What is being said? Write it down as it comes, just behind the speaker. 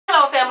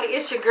family,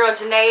 it's your girl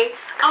Janae,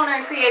 owner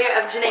and creator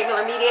of Janae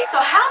Miller Media. So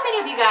how many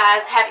of you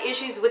guys have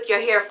issues with your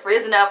hair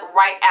frizzing up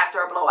right after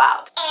a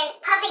blowout? And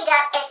puffing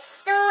up as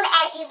soon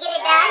as you get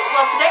it done?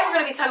 Well, today we're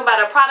going to be talking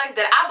about a product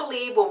that I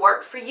believe will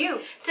work for you.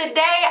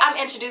 Today I'm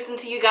introducing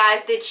to you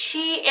guys the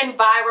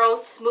Enviro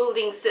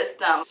smoothing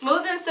system.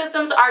 Smoothing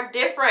systems are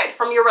different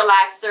from your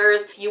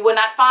relaxers. You will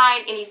not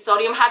find any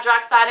sodium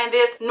hydroxide in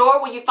this, nor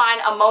will you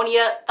find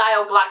ammonia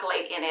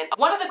thioglycolate in it.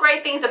 One of the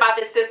great things about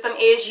this system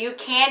is you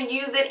can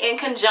use it in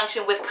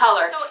conjunction with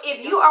color. So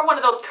if you are one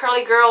of those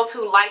curly girls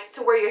who likes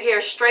to wear your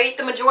hair straight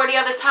the majority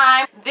of the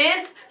time,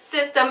 this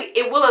system,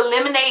 it will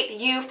eliminate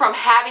you from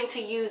having to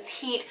use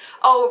heat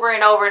over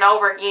and over and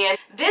over again.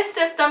 This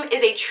system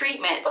is a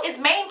treatment. Its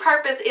main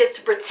purpose is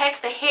to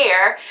protect the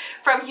hair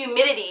from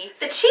humidity.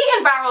 The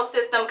Enviro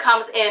system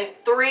comes in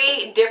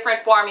 3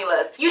 different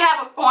formulas. You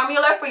have a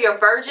formula for your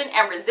virgin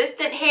and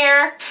resistant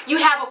hair. You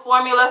have a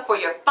formula for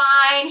your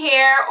fine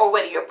hair, or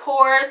whether you're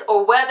porous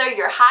or whether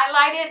you're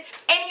highlighted.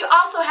 And you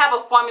also have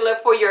a formula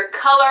for your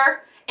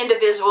color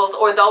individuals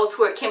or those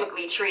who are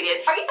chemically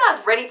treated. Are you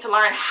guys ready to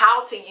learn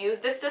how to use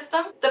this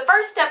system? The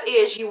first step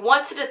is you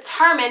want to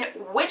determine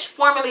which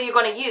formula you're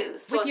going to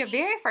use. With your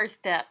very first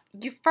step,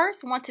 you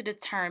first want to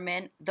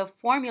determine the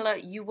formula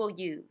you will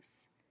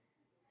use.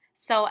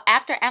 So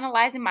after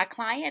analyzing my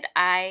client,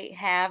 I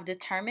have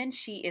determined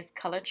she is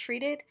color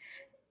treated,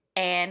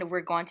 and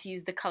we're going to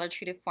use the color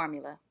treated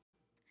formula.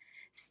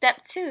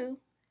 Step 2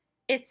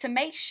 is to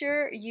make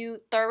sure you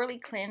thoroughly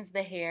cleanse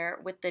the hair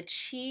with the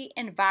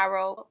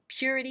Enviro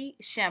Purity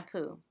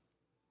Shampoo.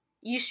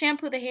 You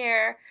shampoo the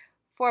hair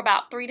for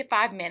about 3 to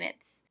 5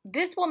 minutes.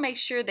 This will make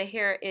sure the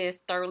hair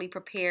is thoroughly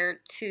prepared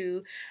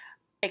to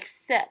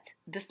accept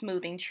the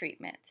smoothing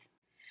treatment.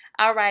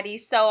 Alrighty,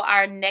 so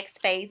our next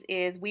phase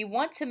is we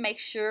want to make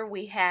sure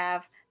we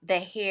have the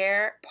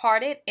hair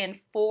parted in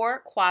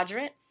 4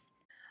 quadrants.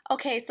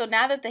 Okay, so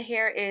now that the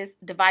hair is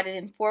divided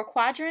in 4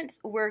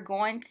 quadrants, we're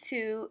going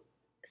to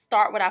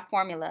start with our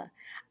formula.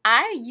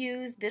 I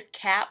use this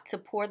cap to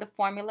pour the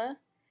formula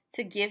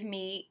to give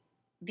me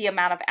the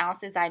amount of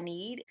ounces I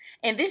need,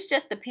 and this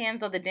just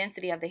depends on the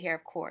density of the hair,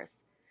 of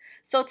course.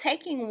 So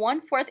taking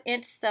 1/4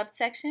 inch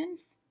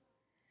subsections,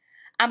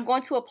 I'm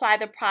going to apply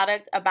the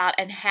product about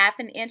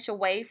 1/2 inch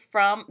away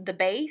from the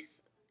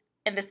base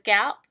and the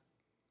scalp,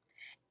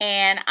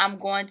 and I'm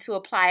going to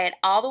apply it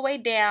all the way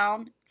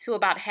down to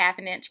about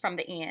 1/2 inch from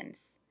the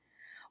ends.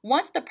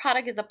 Once the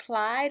product is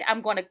applied,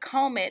 I'm going to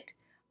comb it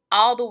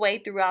all the way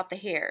throughout the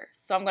hair.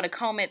 So I'm going to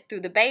comb it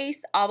through the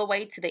base all the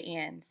way to the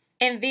ends.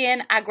 And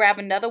then I grab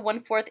another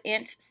 1/4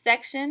 inch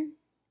section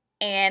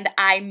and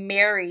I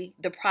marry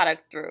the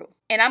product through.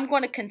 And I'm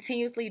going to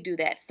continuously do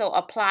that. So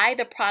apply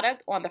the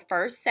product on the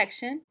first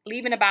section,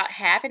 leaving about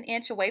 1/2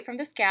 inch away from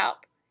the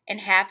scalp and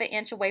 1/2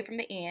 inch away from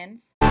the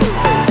ends.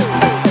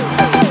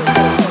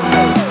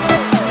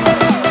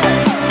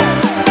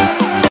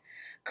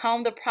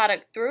 Comb the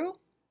product through.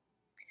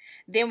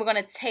 Then we're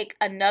going to take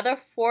another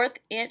 1/4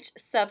 inch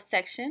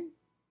subsection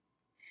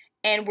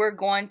and we're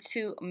going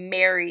to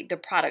marry the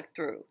product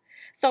through.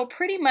 So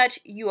pretty much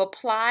you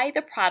apply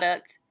the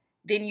product,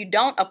 then you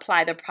don't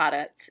apply the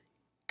product,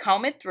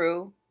 comb it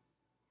through,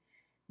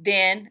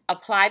 then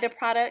apply the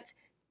product,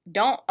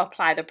 don't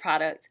apply the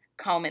product,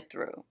 comb it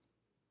through.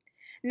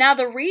 Now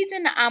the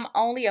reason I'm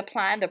only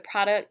applying the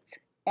product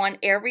on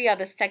every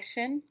other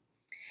section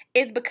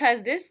is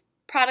because this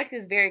product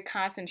is very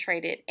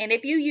concentrated, and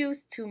if you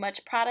use too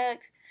much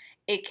product,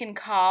 it can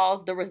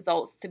cause the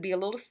results to be a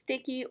little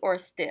sticky or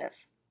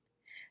stiff.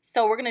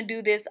 So we're going to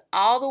do this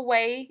all the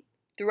way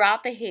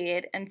throughout the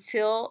head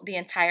until the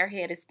entire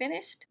head is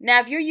finished.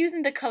 Now if you're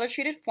using the color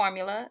treated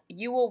formula,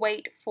 you will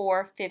wait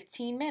for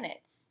 15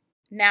 minutes.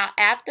 Now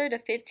after the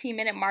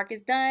 15-minute mark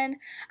is done,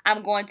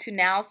 I'm going to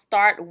now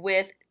start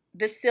with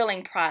the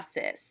sealing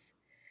process.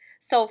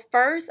 So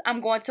first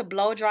I'm going to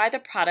blow dry the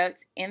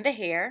product in the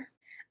hair.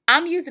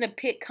 I'm using a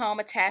pit comb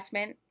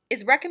attachment.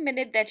 It's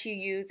recommended that you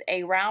use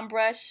a round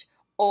brush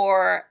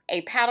or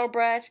a paddle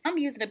brush. I'm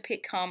using a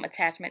pit comb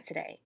attachment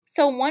today.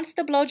 So once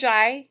the blow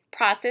dry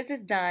process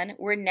is done,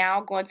 we're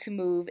now going to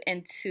move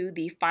into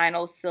the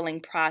final sealing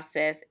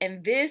process,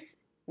 and this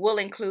will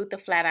include the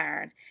flat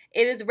iron.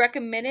 It is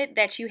recommended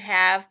that you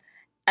have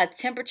a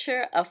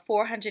temperature of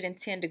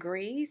 410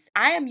 degrees.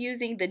 I am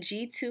using the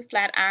G2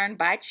 flat iron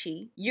by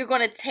Chi. You're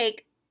going to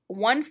take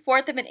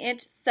 1/4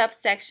 inch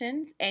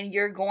subsections and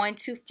you're going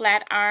to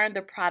flat iron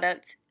the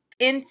product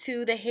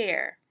into the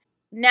hair.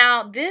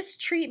 Now this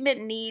treatment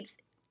needs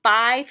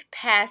 5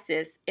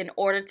 passes in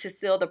order to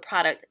seal the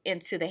product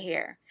into the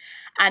hair.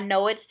 I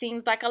know it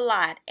seems like a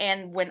lot,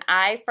 and when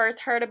I first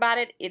heard about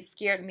it, it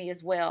scared me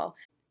as well.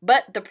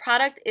 But the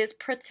product is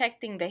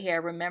protecting the hair,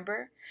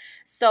 remember?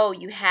 So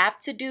you have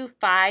to do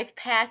 5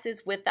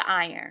 passes with the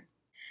iron.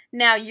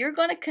 Now you're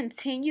going to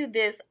continue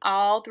this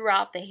all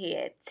throughout the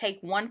head.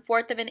 Take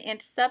 1/4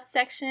 inch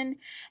subsection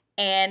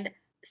and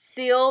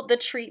seal the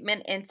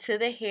treatment into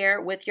the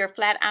hair with your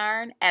flat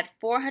iron at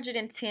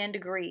 410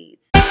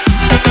 degrees.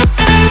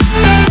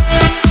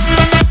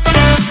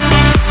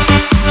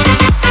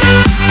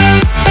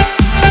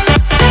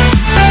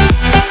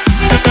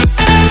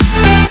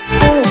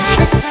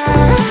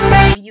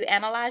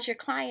 analyze your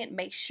client,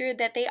 make sure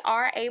that they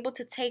are able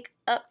to take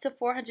up to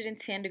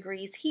 410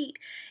 degrees heat.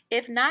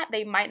 If not,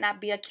 they might not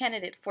be a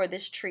candidate for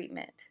this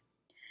treatment.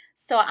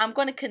 So I'm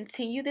going to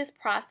continue this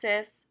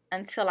process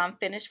until I'm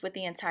finished with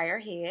the entire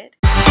head.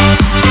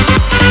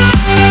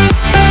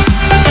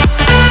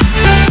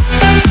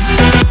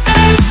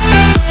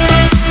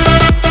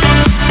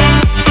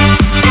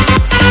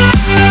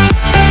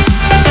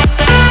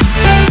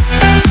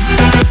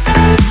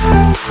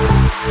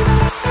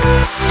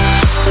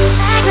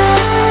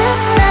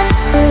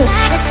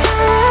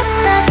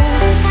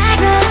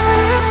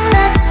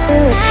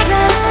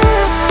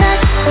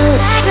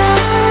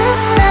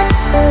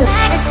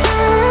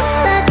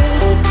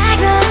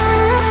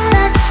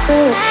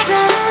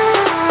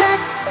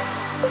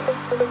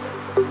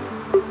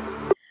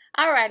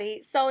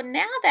 Alrighty, so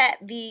now that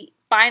the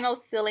final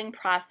sealing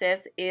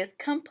process is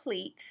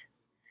complete,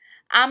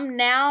 I'm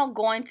now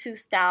going to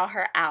style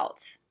her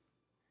out.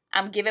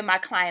 I'm giving my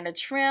client a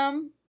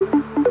trim.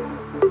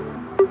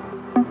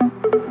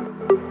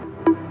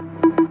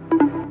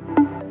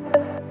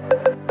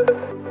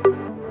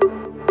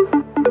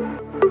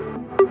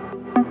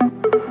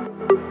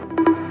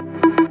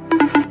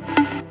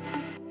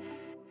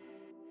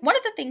 One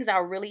of the things I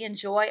really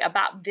enjoy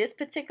about this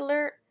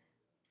particular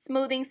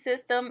smoothing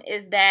system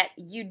is that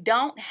you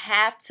don't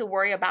have to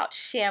worry about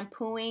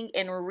shampooing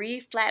and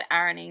re-flat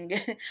ironing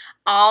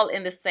all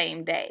in the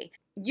same day.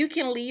 You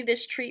can leave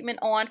this treatment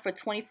on for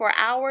 24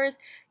 hours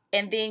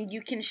and then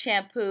you can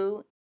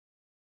shampoo.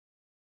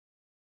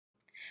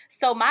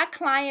 So my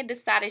client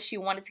decided she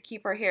wanted to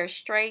keep her hair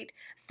straight,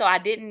 so I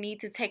didn't need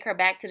to take her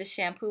back to the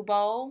shampoo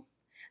bowl.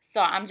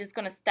 So I'm just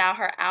going to style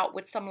her out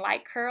with some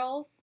light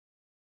curls.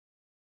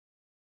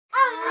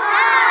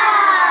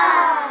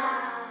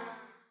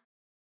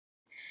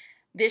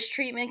 This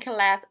treatment can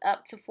last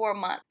up to 4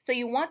 months. So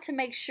you want to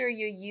make sure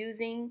you're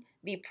using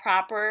the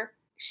proper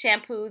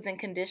shampoos and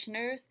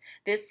conditioners.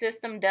 This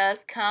system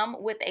does come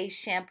with a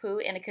shampoo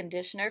and a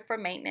conditioner for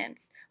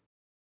maintenance.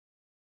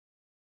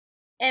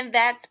 And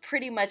that's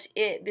pretty much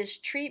it. This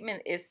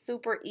treatment is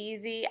super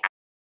easy.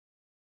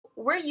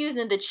 We're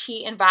using the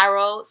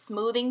Enviro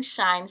Smoothing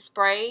Shine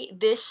Spray.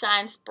 This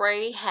shine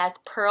spray has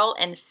pearl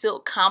and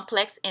silk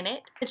complex in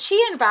it. The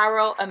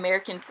Enviro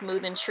American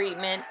Smoothing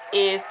Treatment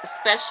is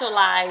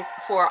specialized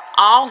for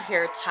all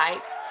hair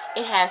types.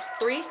 It has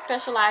 3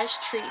 specialized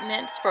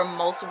treatments for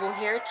multiple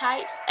hair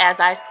types, as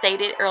I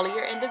stated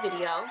earlier in the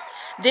video.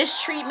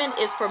 This treatment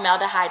is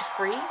formaldehyde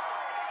free,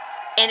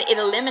 and it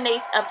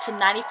eliminates up to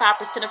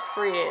 95% of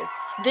frizz.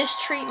 This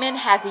treatment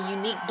has a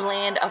unique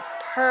blend of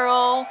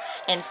pearl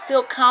and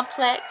silk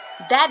complex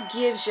that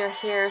gives your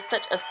hair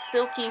such a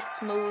silky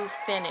smooth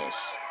finish.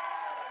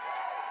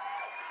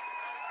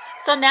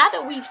 So now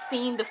that we've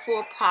seen the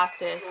full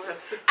process,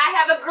 I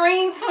have a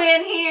green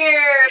twin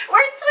here.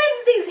 We're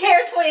twinsies,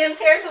 hair twins.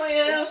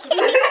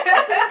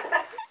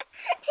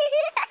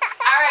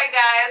 Alright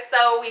guys,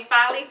 so we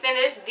finally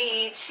finished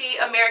the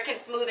American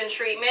Smoothing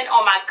Treatment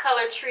on my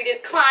color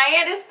treated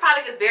client. This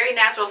product is very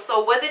natural,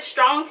 so was it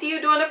strong to you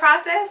during the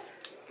process?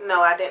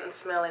 No, I didn't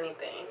smell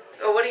anything.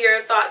 Or what are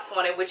your thoughts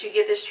on it? Would you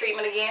get this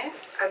treatment again?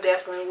 I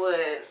definitely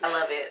would. I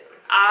love it.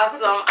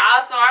 Awesome,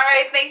 awesome.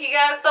 Alright, thank you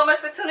guys so much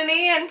for tuning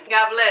in.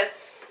 God bless.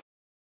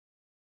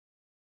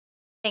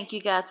 thank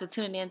you guys for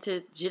tuning in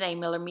to Janae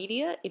Miller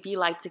Media. If you'd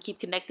like to keep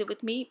connected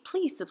with me,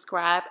 please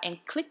subscribe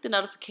and click the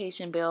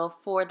notification bell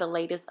for the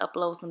latest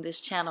uploads on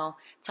this channel.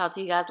 Talk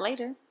to you guys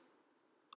later.